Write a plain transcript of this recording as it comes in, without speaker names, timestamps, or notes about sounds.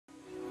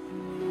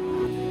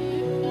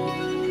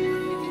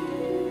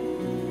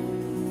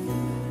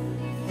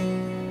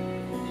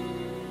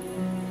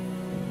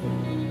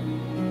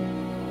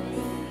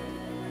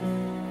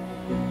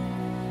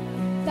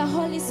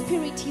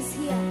Spirit is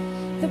here.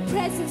 The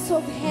presence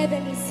of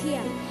heaven is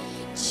here.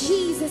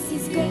 Jesus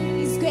is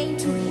going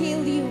to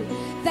heal you.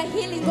 The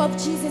healing of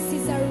Jesus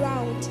is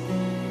around.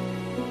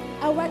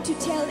 I want to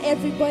tell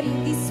everybody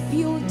in this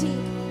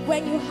building,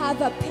 when you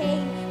have a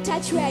pain,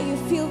 touch where you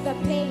feel the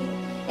pain.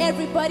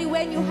 Everybody,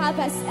 when you have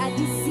a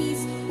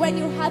disease, when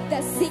you have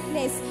the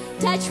sickness,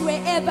 touch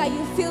wherever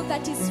you feel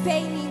that is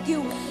paining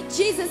you.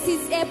 Jesus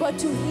is able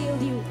to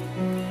heal you.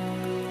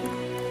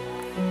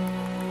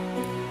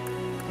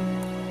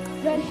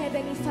 Lord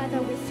Heavenly Father,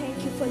 we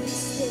thank you for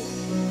this day.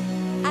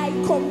 I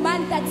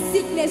command that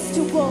sickness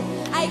to go.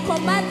 I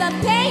command the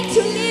pain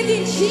to leave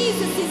in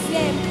Jesus'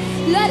 name.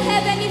 Lord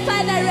Heavenly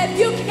Father, I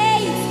rebuke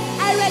AIDS,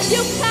 I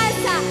rebuke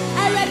cancer,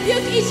 I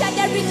rebuke each and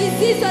every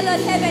disease, oh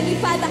Lord Heavenly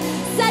Father.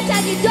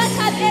 Satan, you don't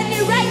have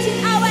any right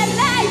in our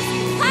lives.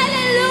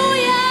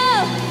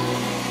 Hallelujah!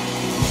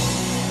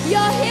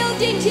 You're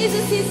healed in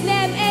Jesus'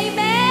 name.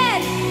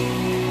 Amen.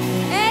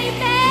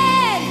 Amen.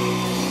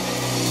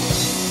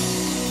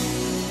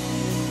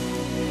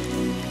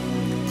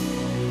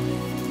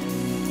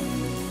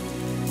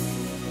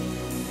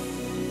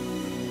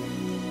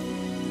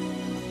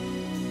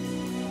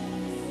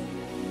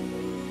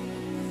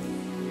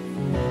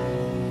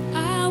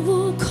 I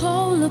will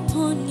call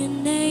upon your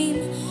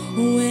name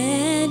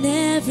when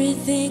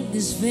everything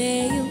is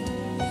veiled.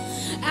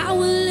 I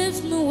will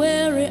lift my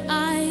weary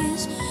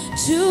eyes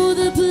to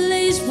the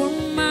place where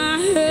my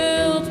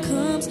help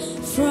comes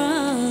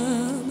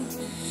from,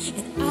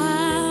 and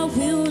I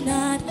will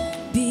not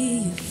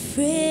be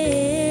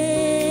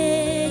afraid.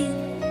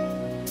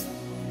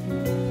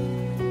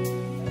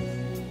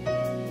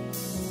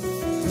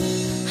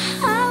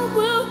 I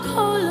will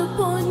call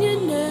upon your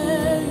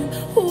name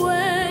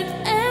when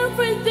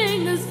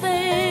everything is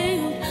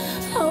veiled.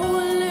 I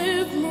will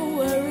lift my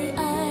weary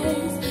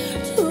eyes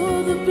to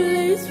the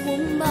place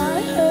where my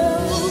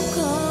help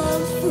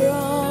comes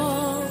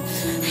from,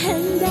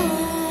 and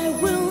I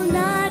will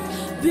not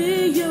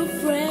be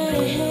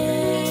afraid.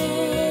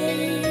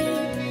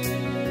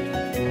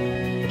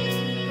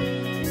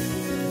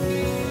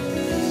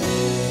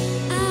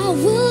 I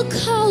will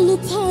call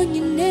upon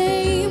your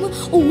name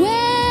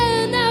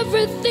when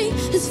everything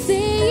has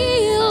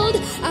failed.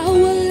 I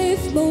will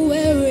lift my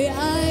weary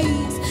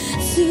eyes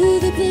to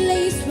the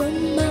place where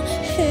my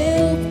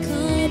help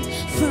comes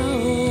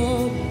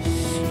from,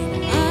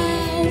 and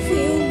I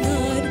will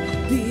not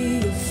be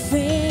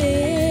afraid.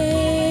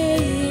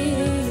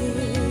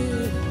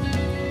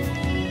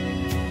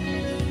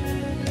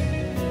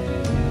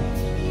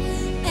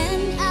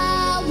 And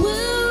I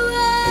will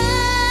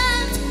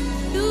run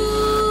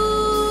through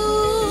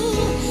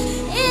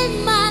in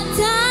my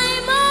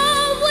time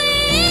of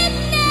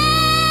weakness,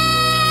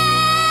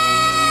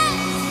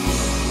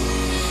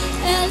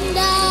 and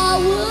I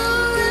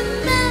will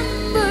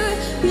remember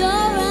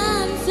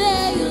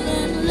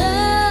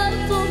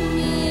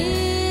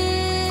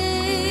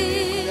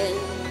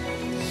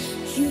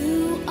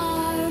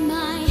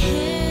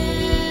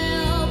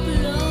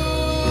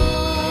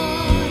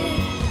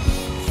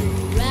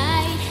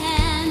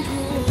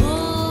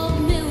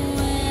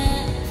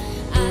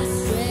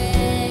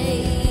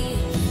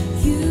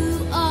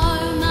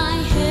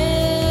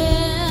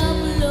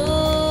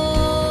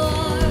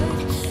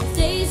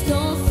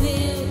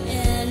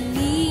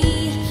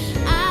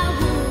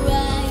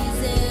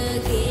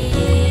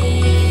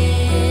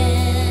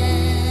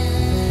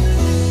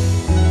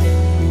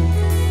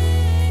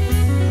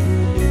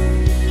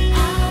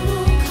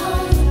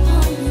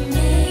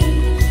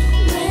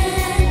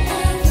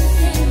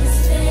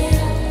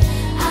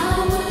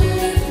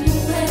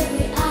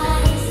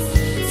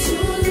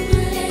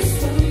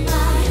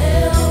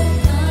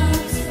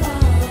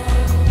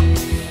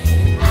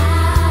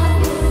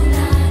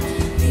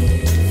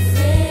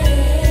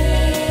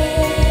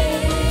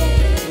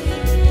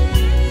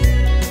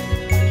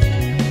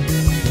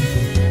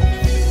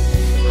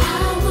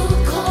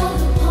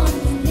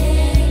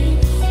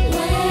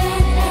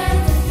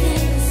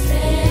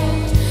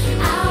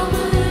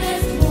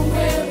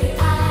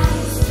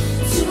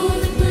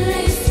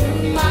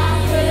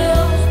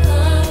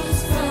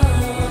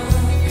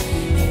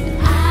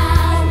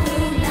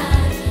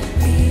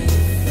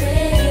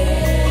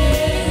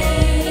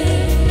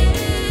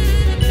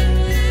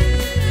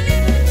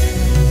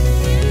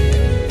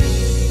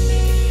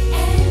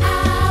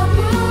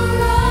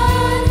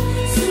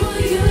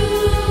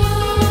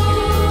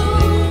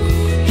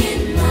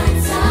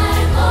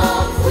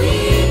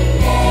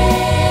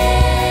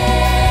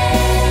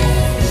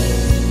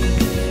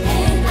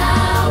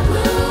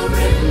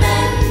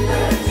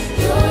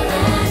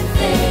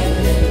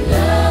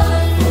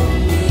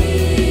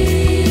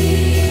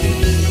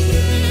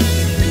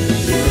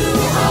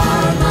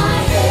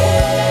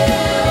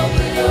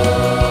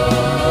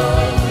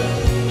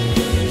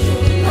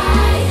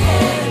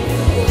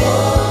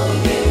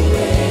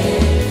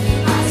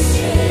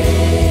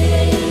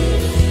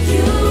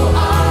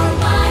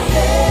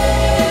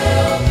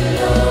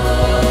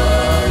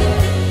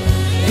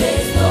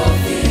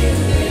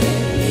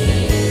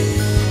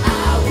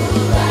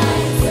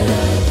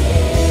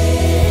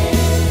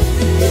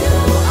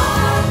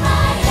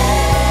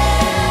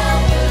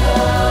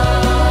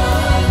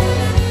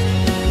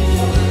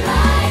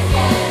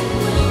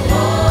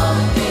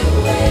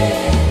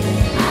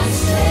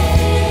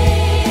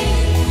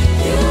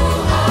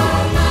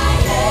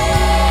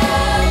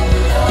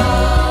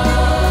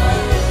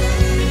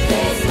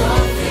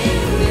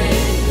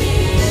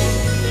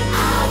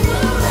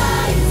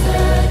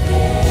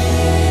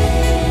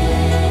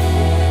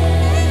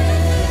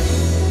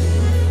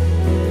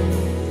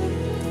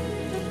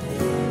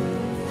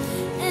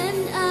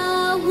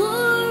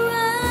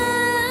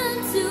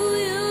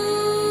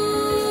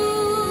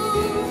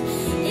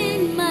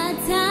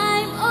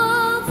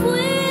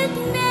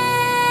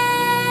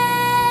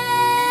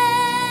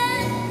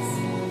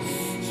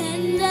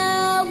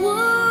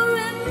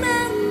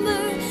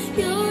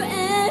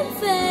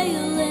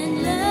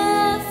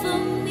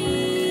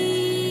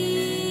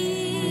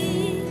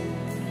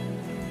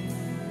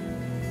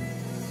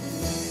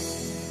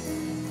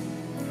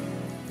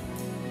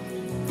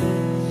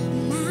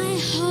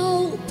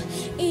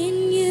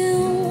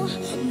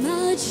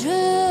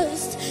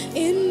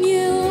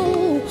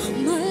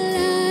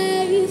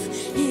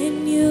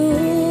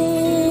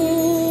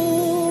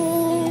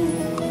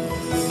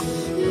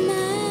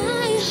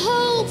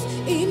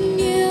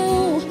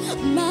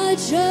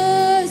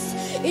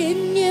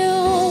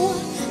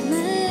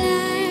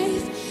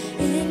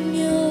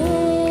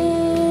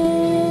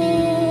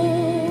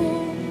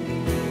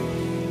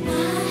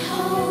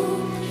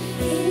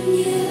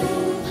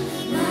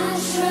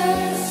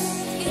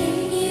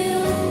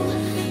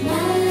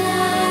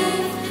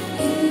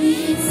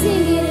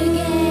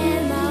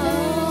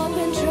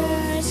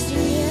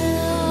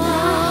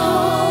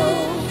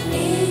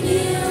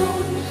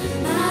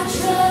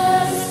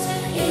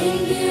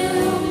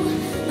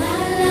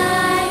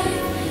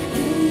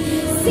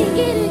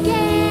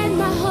again.